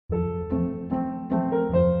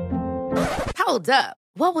Hold up.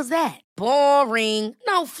 What was that? Boring.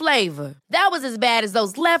 No flavor. That was as bad as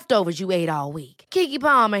those leftovers you ate all week. Keke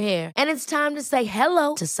Palmer here, and it's time to say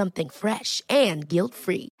hello to something fresh and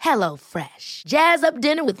guilt-free. Hello Fresh. Jazz up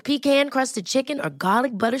dinner with pecan-crusted chicken or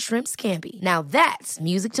garlic butter shrimp scampi. Now that's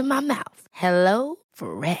music to my mouth. Hello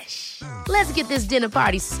Fresh. Let's get this dinner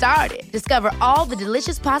party started. Discover all the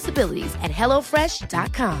delicious possibilities at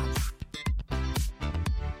hellofresh.com.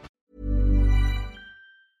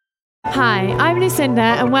 Hi, I'm Lucinda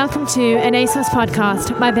and welcome to an ASOS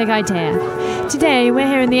podcast, My Big Idea. Today we're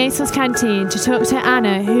here in the ASOS canteen to talk to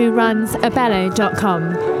Anna, who runs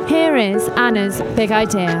Abello.com. Here is Anna's big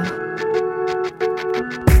idea.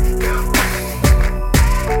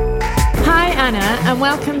 Hi Anna, and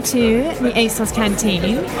welcome to the ASOS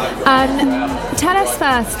canteen. Tell us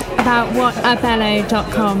first about what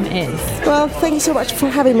Abello.com is. Well, thank you so much for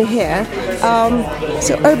having me here.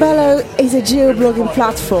 So Abello is a geo-blogging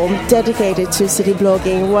platform dedicated to city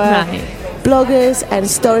blogging where bloggers and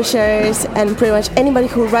story sharers and pretty much anybody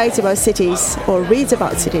who writes about cities or reads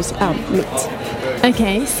about cities meet.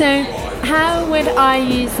 Okay, so how would I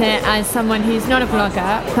use it as someone who's not a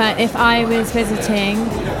blogger, but if I was visiting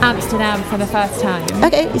Amsterdam for the first time?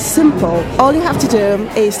 Okay, it's simple. All you have to do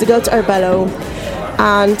is to go to Abello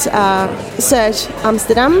and search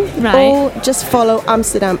Amsterdam, or just follow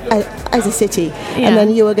Amsterdam as a city, and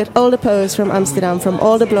then you will get all the posts from Amsterdam from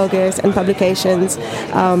all the bloggers and publications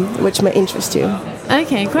which may interest you.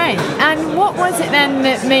 Okay, great. And what was it then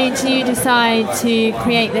that made you decide to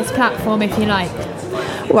create this platform, if you like?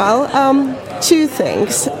 Well, two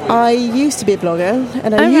things. I used to be a blogger,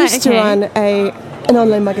 and I used to run an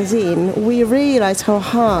online magazine. We realized how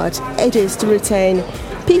hard it is to retain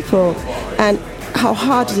people and how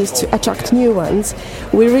hard it is to attract new ones.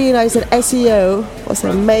 We realized that SEO was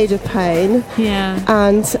a major pain,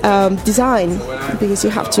 and design, because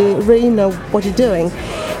you have to really know what you're doing.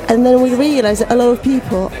 And then we realized that a lot of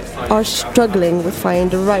people are struggling with finding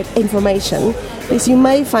the right information, because you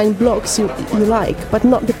may find blogs you like, but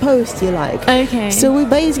not the post you like. Okay. So we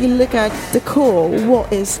basically look at the core,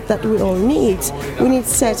 what is that we all need. We need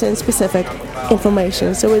certain specific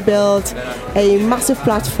information. So we built a massive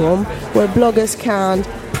platform where bloggers can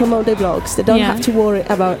promote their blogs. They don't have to worry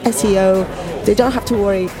about SEO. They don't have to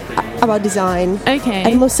worry about design. Okay.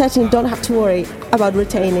 And most certainly don't have to worry about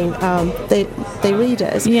retaining their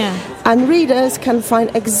readers. Yeah. And readers can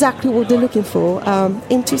find exactly what they're looking for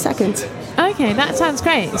in 2 seconds. Okay, that sounds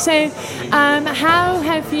great. So, how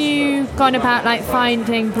have you gone about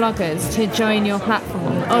finding bloggers to join your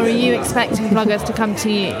platform, or are you expecting bloggers to come to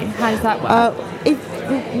you? How does that work?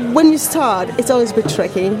 When you start, it's always a bit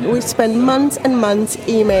tricky. We spend months and months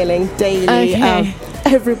emailing daily. Okay.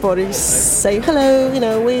 Everybody say hello.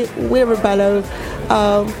 We're Abello.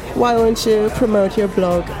 Why won't you promote your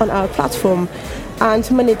blog on our platform? And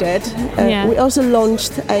many did. We also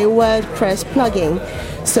launched a WordPress plugin,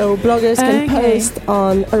 so bloggers can post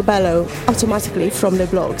on Abello automatically from their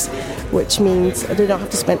blogs, which means they don't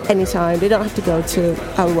have to spend any time. They don't have to go to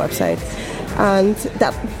our website. And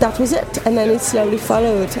that was it. And then it slowly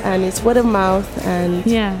followed, and it's word of mouth, and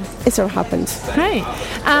it all happened. Great.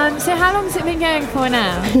 So how long has it been going for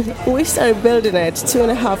now? We started building it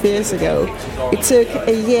 2.5 years ago. It took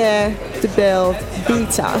a year to build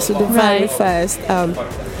beta, so the very first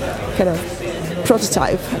kind of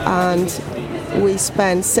prototype, and we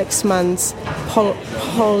spent 6 months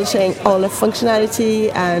polishing all the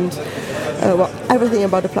functionality and everything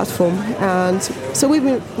about the platform. And so we've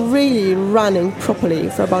been really running properly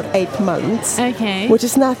for about 8 months, which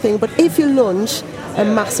is nothing. But if you launch a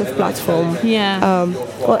massive platform,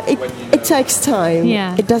 it takes time.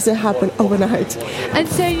 It doesn't happen overnight. And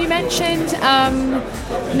so you mentioned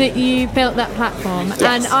that you built that platform,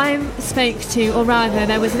 and I spoke to, or rather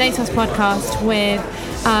there was an ASOS podcast with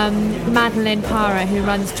Madeline Para, who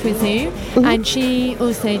runs Twizu, and she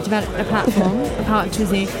also developed a platform, a part of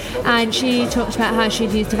Twizu, and she talked about how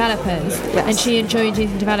she'd use developers, and she enjoyed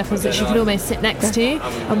using developers that she could almost sit next to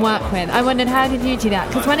and work with. I wondered, how did you do that?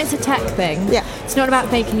 Because when it's a tech thing, it's not about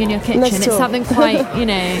baking in your kitchen, it's something quite,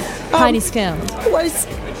 highly skilled. Well,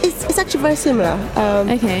 it's actually very similar.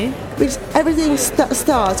 Because everything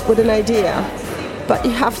starts with an idea, but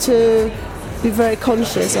you have to be very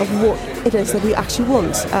conscious of what it is that we actually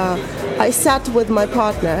want. I sat with my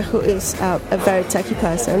partner, who is a very techie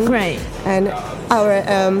person. Great. And our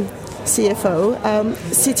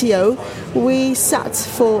CTO. We sat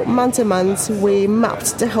for months and months. We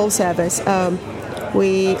mapped the whole service.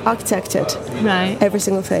 We architected every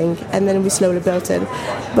single thing, and then we slowly built it.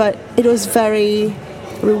 But it was very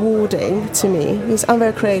rewarding to me because I'm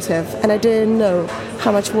very creative and I didn't know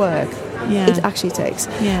how much work it actually takes.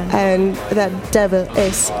 And that devil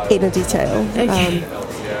is in the detail. Okay.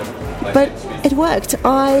 But it worked.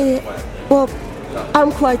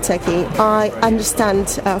 I'm quite techie. I understand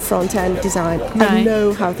front-end design. Right. I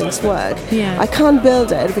know how things work. Yeah. I can't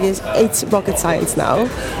build it because it's rocket science now.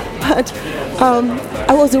 But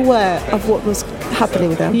I was aware of what was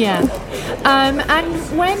happening there. Yeah. And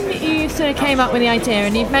when you sort of came up with the idea,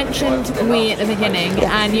 and you've mentioned We at the beginning,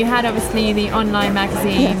 and you had obviously the online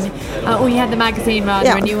magazine, or you had the magazine rather,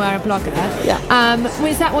 and you were a blogger.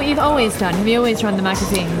 Was that what you've always done? Have you always run the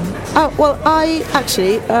magazine? Well, I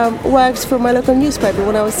actually worked for my local newspaper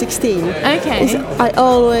when I was 16. Okay. I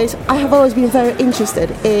have always been very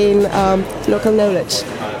interested in local knowledge.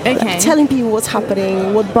 Okay. Telling people what's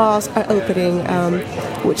happening, what bars are opening,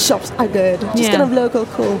 which shops are good, just kind of local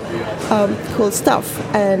cool stuff.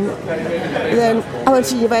 And then I went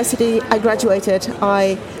to university, I graduated,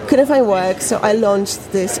 I couldn't find work, so I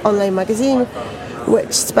launched this online magazine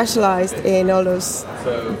which specialized in all those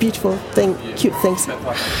beautiful cute things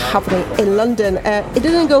happening in London. It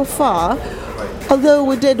didn't go far, although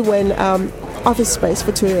we did win office space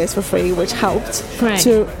for 2 years for free, which helped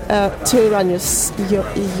to run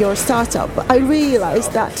your startup. But I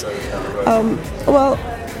realized that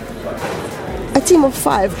a team of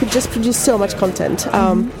 5 could just produce so much content.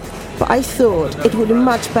 But I thought it would be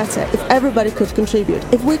much better if everybody could contribute.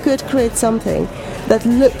 If we could create something that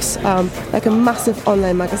looks like a massive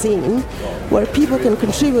online magazine where people can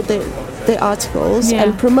contribute their articles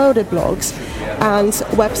and promote their blogs and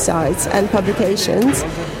websites and publications,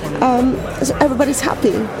 so everybody's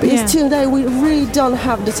happy. Because today we really don't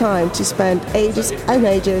have the time to spend ages and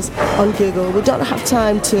ages on Google. We don't have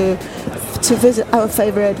time to visit our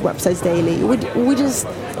favorite websites daily. We just,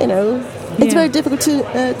 it's very difficult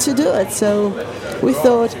to do it. So we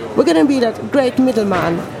thought we're going to be that great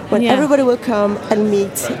middleman when everybody will come and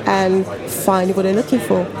meet and find what they're looking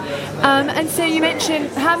for. And so you mentioned,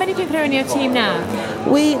 how many people are in your team now?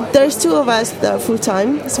 There's 2 of us that are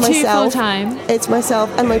full-time. It's myself. 2 full-time? It's myself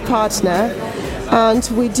and my partner. And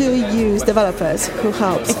we do use developers who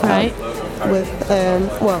help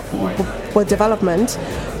with development.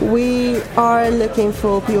 We are looking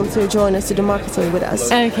for people to join us to do marketing with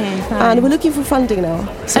us. Okay, fine. And we're looking for funding now.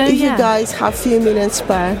 So if you guys have a few million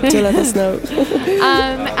spare, do let us know.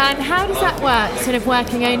 And how does that work, sort of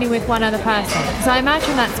working only with one other person? Because I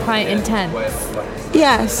imagine that's quite intense.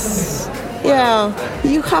 Yes. Yeah.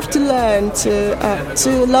 You have to learn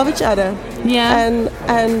to love each other. Yeah.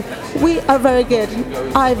 And we are very good.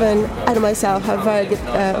 Ivan and myself have very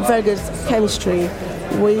good chemistry.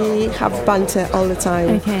 We have banter all the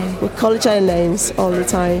time. Okay. We call each other names all the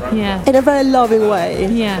time. Yeah. In a very loving way.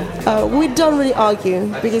 Yeah. We don't really argue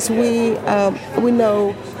because we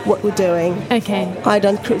know what we're doing. Okay. I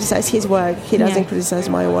don't criticize his work. He doesn't criticize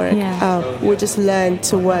my work. Yeah. We just learn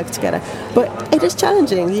to work together. But it is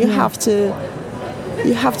challenging. You have to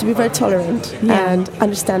be very tolerant and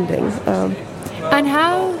understanding. And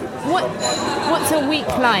what's a week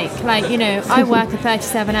like? Like, I work a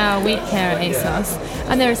 37-hour week here at ASOS,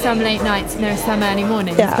 and there are some late nights and there are some early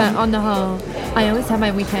mornings, but on the whole, I always have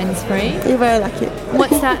my weekends free. You're very lucky.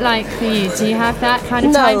 What's that like for you? Do you have that kind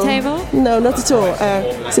of timetable? No, not at all.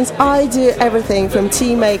 Since I do everything from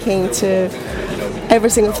tea making to every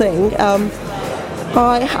single thing,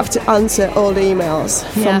 I have to answer all the emails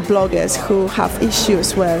from bloggers who have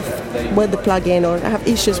issues with the plugin or have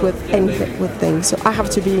issues with anything with things. So I have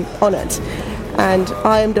to be on it, and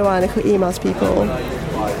I am the one who emails people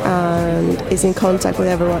and is in contact with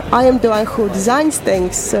everyone. I am the one who designs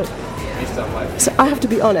things, so I have to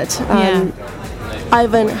be on it.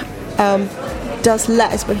 Ivan does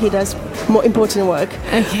less, but he does more important work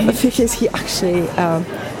because he actually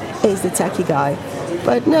is the techie guy.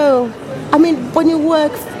 But no. I mean, when you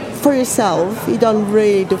work for yourself, you don't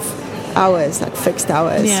really do hours, like fixed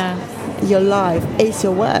hours. Yeah. Your life is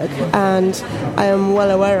your work, and I am well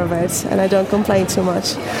aware of it, and I don't complain too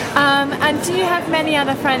much. And do you have many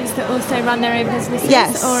other friends that also run their own businesses?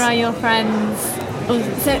 Yes. Or are your friends... So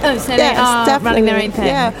yes, they are definitely. running their own thing?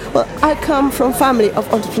 Yeah. Well, I come from a family of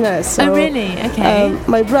entrepreneurs. So, really? Okay.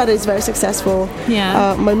 My brother is very successful.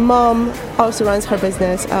 Yeah. My mom also runs her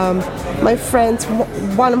business. My friends,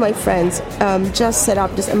 one of my friends, just set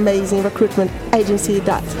up this amazing recruitment agency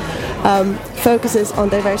that focuses on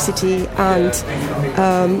diversity and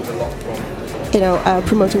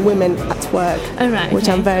promoting women at work, which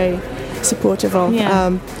I'm very supportive of.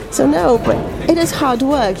 Yeah. But it is hard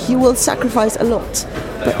work. You will sacrifice a lot,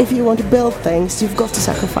 but if you want to build things, you've got to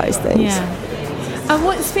sacrifice things. Yeah. And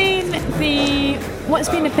what's been the what's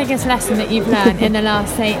been the biggest lesson that you've learned in the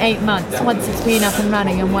last, say, 8 months, once it's been up and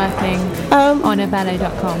running and working on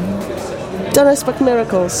Oberlo.com? Don't expect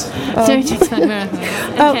miracles. Don't expect miracles.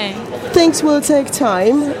 Okay. Things will take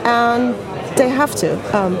time, and they have to.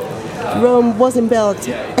 Rome wasn't built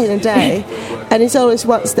in a day, and it's always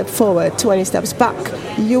one step forward, 20 steps back.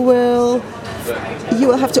 You will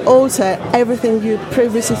have to alter everything you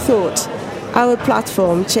previously thought. Our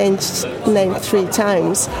platform changed name 3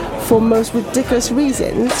 times for most ridiculous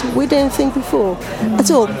reasons we didn't think before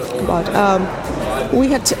at all about. We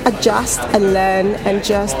had to adjust and learn and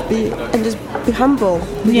just be humble.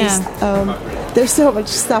 Because, there's so much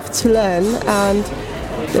stuff to learn, and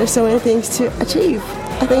there's so many things to achieve.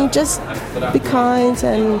 I think just be kind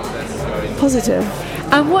and positive.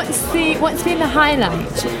 And what's been the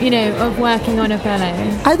highlight, of working on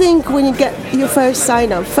Oberlo? I think when you get your first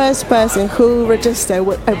sign-up, first person who registered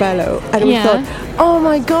with Oberlo, and we thought, oh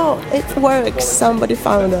my God, it works, somebody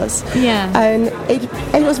found us. Yeah. And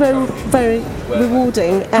it was very, very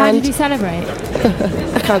rewarding. How did you celebrate?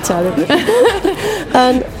 I can't tell you.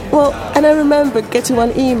 And I remember getting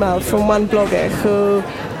one email from one blogger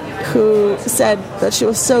who said that she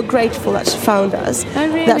was so grateful that she found us. Oh,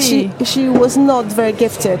 really? That she was not very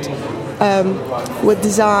gifted with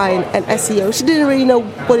design and SEO. She didn't really know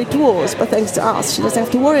what it was, but thanks to us, she doesn't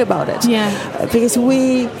have to worry about it. Yeah. Because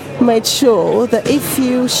we made sure that if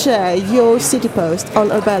you share your city post on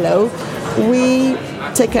Oberlo, we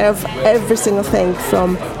take care of every single thing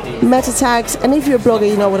from meta tags, and if you're a blogger,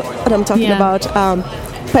 you know what I'm talking about,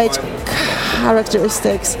 page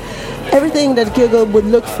characteristics. Everything that Google would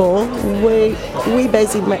look for, we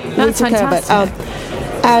basically take care of it.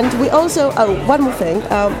 And we also, one more thing,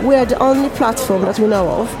 we are the only platform that we know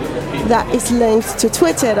of that is linked to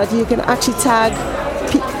Twitter, that you can actually tag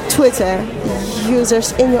Twitter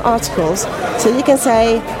users in your articles. So you can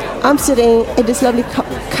say, I'm sitting in this lovely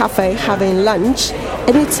cafe having lunch,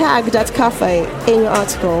 and you tag that cafe in your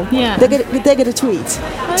article. Yeah. They get a tweet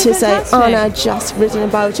to say, Anna just written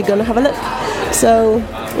about you, gonna have a look. So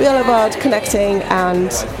we're all about connecting and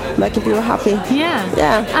making people happy. Yeah.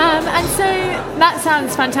 And so that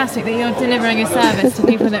sounds fantastic that you're delivering a service to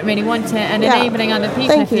people that really want it, and enabling other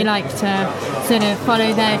people, if you like, to sort of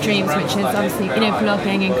follow their dreams, which is obviously,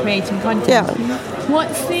 blogging and creating content. Yeah.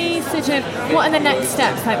 What's the what are the next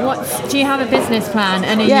steps? Like, do you have a business plan,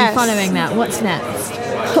 and are you following that? What's next?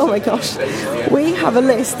 Oh my gosh. We have a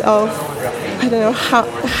list of, I don't know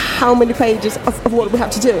how many pages of what we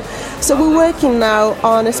have to do. So we're working now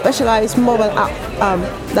on a specialized mobile app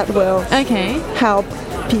that will help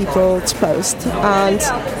people to post. And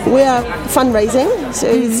we are fundraising, so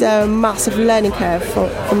it's a massive learning curve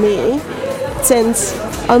for me, since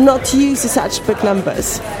I'm not used to such big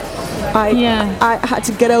numbers. I had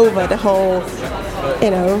to get over the whole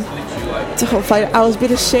fight. I was a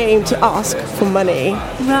bit ashamed to ask for money,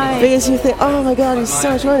 right? Because you think, oh my God, it's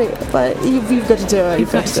so much money, but you've got to do it.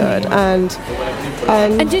 You've got to do it.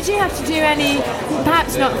 And did you have to do any,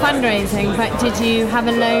 perhaps not fundraising, but did you have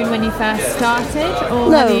a loan when you first started,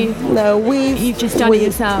 or you've just done it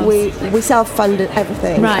yourself? We self-funded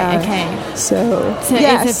everything. Right. Okay. So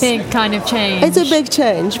yes. It's a big kind of change. It's a big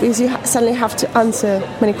change because you suddenly have to answer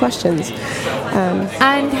many questions.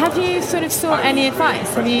 And have you sort of sought any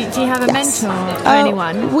advice? Do you have a mentor or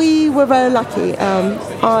anyone? We were very lucky.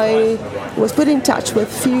 I was put in touch with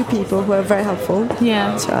a few people who were very helpful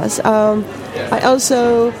to us. I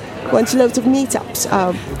also went to loads of meetups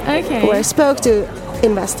where I spoke to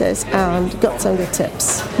investors and got some good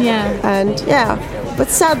tips. But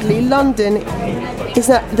sadly, London is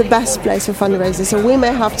not the best place for fundraising, so we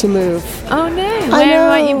may have to move. Oh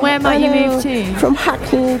no! Where might you move to? From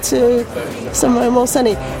Hackney to somewhere more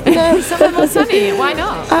sunny. Somewhere more sunny? Why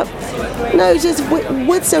not? No, just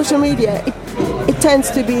with social media, it tends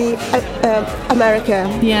to be America,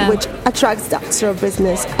 which attracts that sort of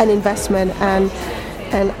business and investment.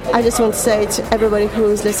 And I just want to say to everybody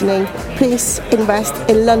who's listening, please invest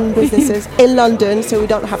in London businesses in London, so we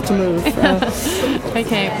don't have to move.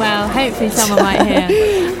 Okay, well, hopefully someone might hear.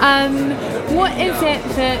 What is it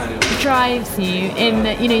that drives you in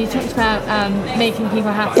that, you talked about making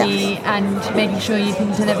people happy and making sure you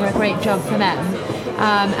can deliver a great job for them.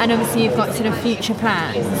 And obviously you've got sort of future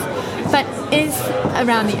plans, but is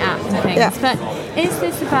around the app and things, but is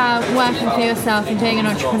this about working for yourself and being an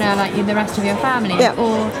entrepreneur like the rest of your family,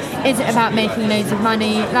 or is it about making loads of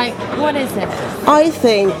money? Like, what is it? I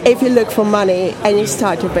think if you look for money and you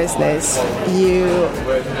start your business, you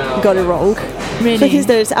got it wrong. Really? Because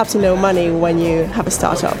there's absolutely no money when you have a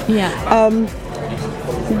startup.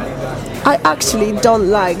 I actually don't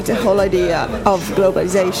like the whole idea of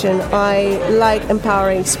globalization. I like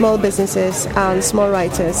empowering small businesses and small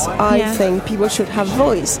writers. I think people should have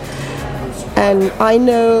voice. And I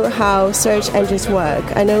know how search engines work.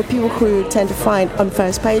 I know people who tend to find on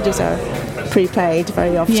first pages are prepaid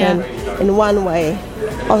very often in one way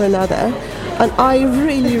or another. And I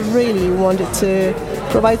really, really wanted to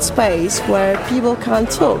provide space where people can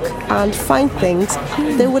talk and find things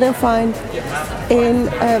they wouldn't find in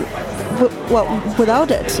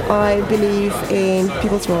without it. I believe in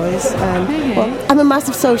people's voice. I'm a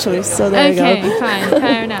massive socialist, so there you go. Okay, fine,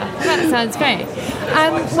 fair enough. That sounds great.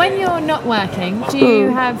 When you're not working, do you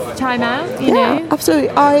have time out? You know? Absolutely.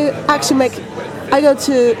 I go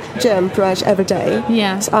to gym pretty much every day.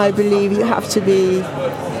 Yeah. So I believe you have to be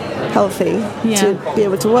healthy to be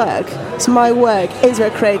able to work. So my work is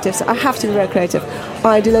very creative, so I have to be very creative.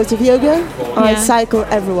 I do loads of yoga, I cycle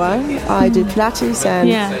everywhere, I do Pilates,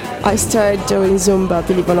 and I started doing Zumba,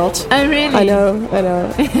 believe it or not. Oh, really? I know.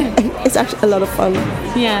 It's actually a lot of fun.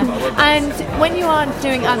 Yeah. And when you are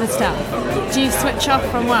doing other stuff, do you switch off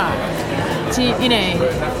from work? Do you,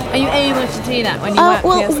 are you able to do that when you work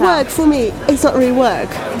for yourself? Work for me, it's not really work.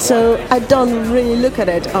 So I don't really look at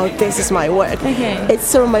it, this is my work. Okay. It's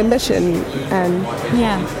sort of my mission. And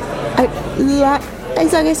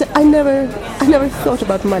as I said, I never thought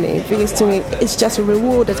about money, because to me it's just a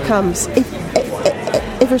reward that comes if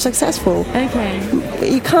you're successful. Okay.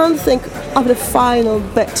 You can't think of the final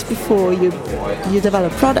bit before you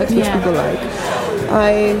develop product which people like.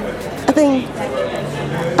 I think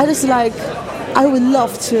I would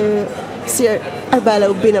love to see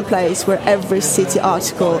Orbello being a place where every city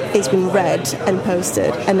article is being read and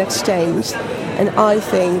posted and exchanged. And I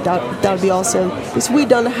think that would be awesome, because we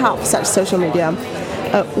don't have such social media.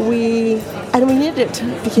 We need it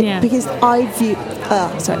because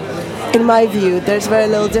in my view, there's very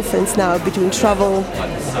little difference now between traveling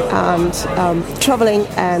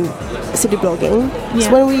and city blogging.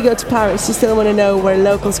 So when we go to Paris, you still want to know where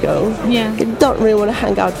locals go. You don't really want to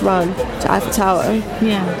hang out around the Eiffel Tower.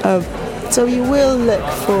 So you will look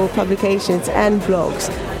for publications and blogs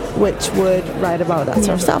which would write about that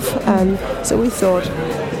sort of stuff. So we thought,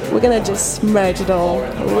 we're going to just merge it all.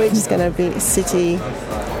 We're just going to be a city,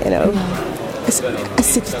 a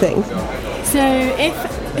city thing. So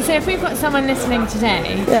if we've got someone listening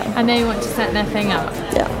today and they want to set their thing up,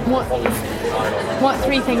 what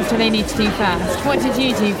 3 things do they need to do first? What did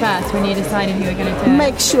you do first when you decided you were going to do it?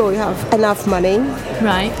 Make sure you have enough money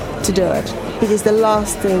to do it, because the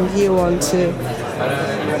last thing you want to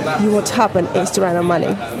happen is to run out of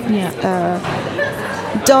money.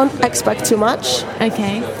 Don't expect too much.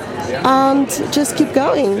 Okay. And just keep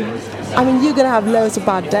going. I mean, you're going to have loads of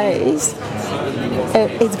bad days.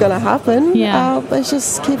 It's going to happen. But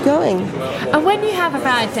just keep going. And when you have a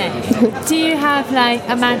bad day, do you have like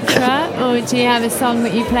a mantra, or do you have a song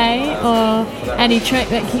that you play, or any trick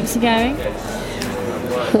that keeps you going?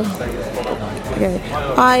 Okay.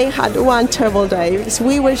 I had one terrible day because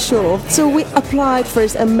we were sure. So we applied for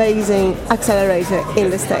this amazing accelerator in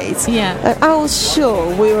the States. And I was sure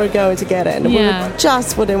we were going to get it. We were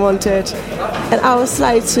just what they wanted. And I was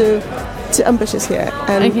slightly too ambitious here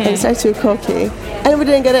and slightly too cocky. And we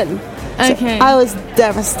didn't get in. So I was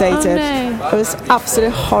devastated. Oh, no. It was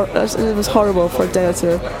absolutely it was horrible for a day or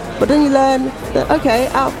two. But then you learn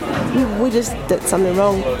that, we just did something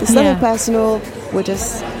wrong. It's nothing personal. It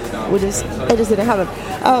just didn't happen.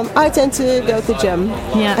 I tend to go to the gym,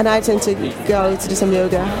 and I tend to go to do some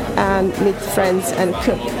yoga and meet friends and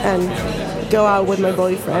cook and go out with my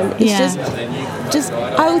boyfriend. It's just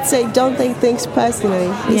I would say, don't take things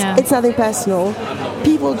personally. It's nothing personal.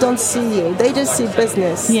 People don't see you; they just see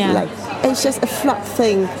business. It's just a flat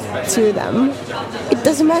thing to them. It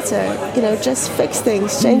doesn't matter. Just fix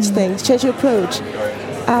things, change things, change your approach,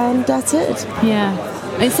 and that's it.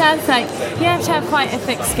 It sounds like you have to have quite a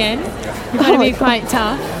thick skin. You've got to be quite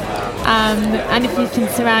tough. And if you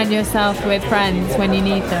can surround yourself with friends when you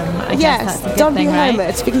need them, I guess that's a good don't thing, be a right?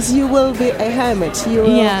 hermit, because you will be a hermit. You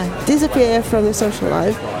will disappear from your social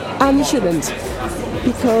life, and you shouldn't,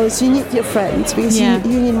 because you need your friends, because you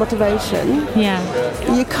need motivation.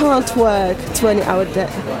 You can't work 20-hour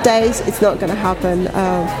days. It's not going to happen.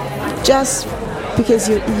 Just because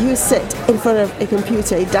you sit in front of a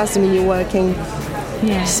computer, it doesn't mean you're working.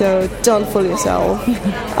 So don't fool yourself.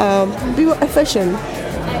 Be more efficient.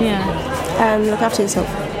 And look after yourself.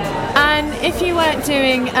 And if you weren't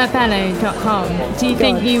doing Orbello.com, do you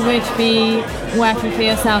think you would be working for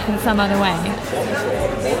yourself in some other way?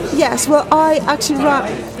 Yes, well, I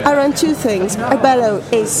run 2 things. Orbello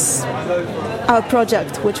is our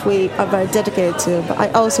project, which we are very dedicated to. But I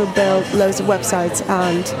also build loads of websites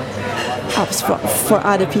and apps for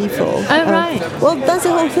other people. Oh, right. Well, that's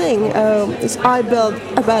the whole thing. Is I built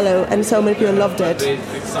Abello, and so many people loved it.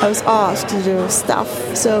 I was asked to do stuff,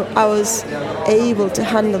 so I was able to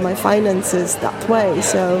handle my finances that way.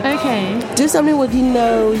 So do something what you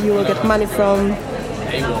know you will get money from,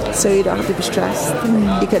 so you don't have to be stressed.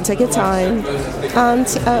 You can take your time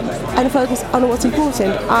and focus on what's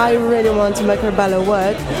important. I really want to make Abello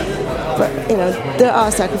work, but there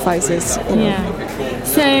are sacrifices.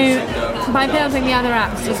 So by building the other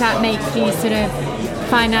apps, does that make you sort of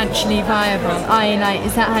financially viable?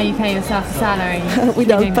 Is that how you pay yourself a salary? We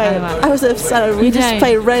don't pay ourselves salary. We just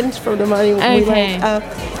pay rent from the money we make.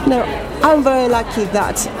 No, I'm very lucky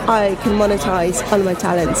that I can monetize all my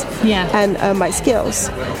talents and my skills.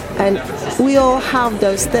 And we all have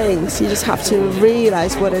those things. You just have to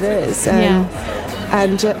realize what it is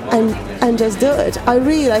and just do it. I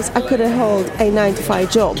realized I couldn't hold a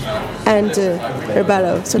 9-to-5 job and do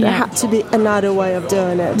Abello, so there had to be another way of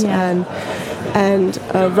doing it. And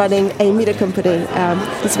running a media company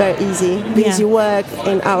is very easy because you work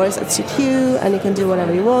in hours that suit you and you can do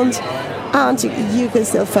whatever you want, and you can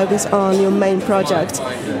still focus on your main project,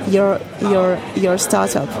 your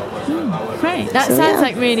startup. Great, that sounds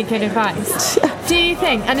like really good advice. Do you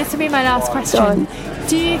think, and this will be my last question,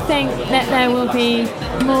 do you think that there will be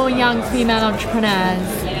more young female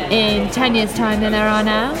entrepreneurs in 10 years' time than there are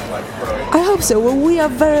now? I hope so. Well, we are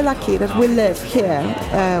very lucky that we live here,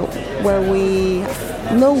 where we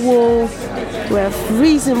have no wall, we have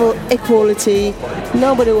reasonable equality.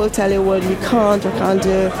 Nobody will tell you what you can't or can't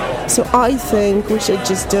do. So I think we should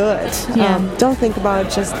just do it. Don't think about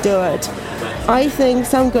it, just do it. I think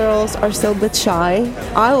some girls are still a bit shy.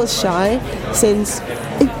 I was shy since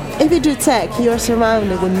if you do tech, you're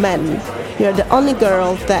surrounded with men. You're the only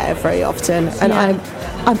girl there very often, and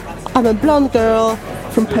I'm a blonde girl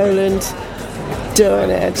from Poland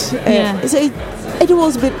doing it. So it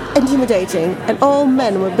was a bit intimidating, and all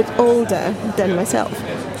men were a bit older than myself.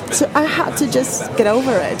 So I had to just get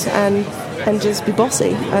over it and just be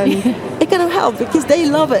bossy. And it kind of helped because they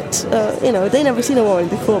love it. They never seen a woman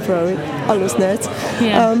before, probably, all those nerds.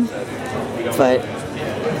 But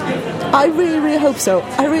I really, really hope so.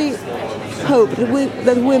 I really hope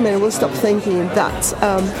that women will stop thinking that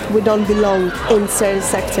we don't belong in certain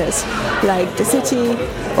sectors like the city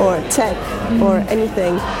or tech or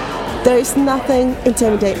anything. There is nothing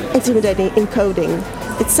intimidating in coding.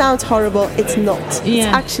 It sounds horrible, it's not. It's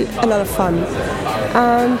actually a lot of fun.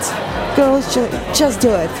 And girls, just do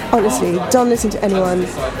it, honestly. Don't listen to anyone.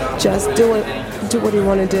 Just do what you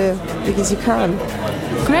want to do because you can.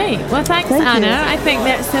 Great. Well, thanks, Anna. I think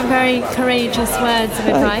that's some very courageous words of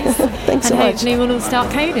advice. Thanks so much. And hopefully we'll all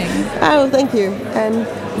start coding. Oh, thank you. And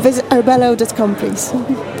visit Abello.com, please.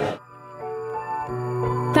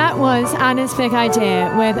 That was Anna's big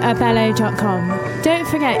idea with Abello.com. Don't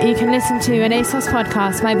forget you can listen to an ASOS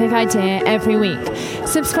podcast, My Big Idea, every week.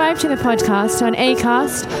 Subscribe to the podcast on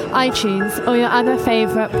Acast, iTunes, or your other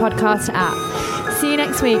favourite podcast app. See you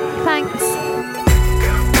next week. Thanks.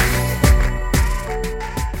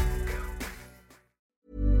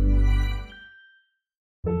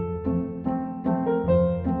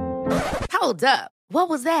 Hold up. What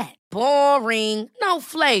was that? Boring. No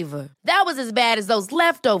flavor. That was as bad as those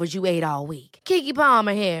leftovers you ate all week. Keke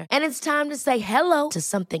Palmer here, and it's time to say hello to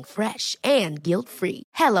something fresh and guilt-free.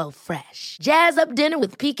 HelloFresh. Jazz up dinner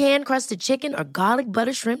with pecan-crusted chicken or garlic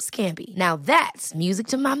butter shrimp scampi. Now that's music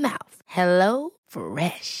to my mouth.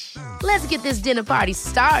 HelloFresh. Let's get this dinner party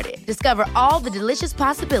started. Discover all the delicious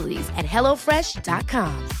possibilities at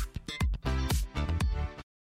HelloFresh.com.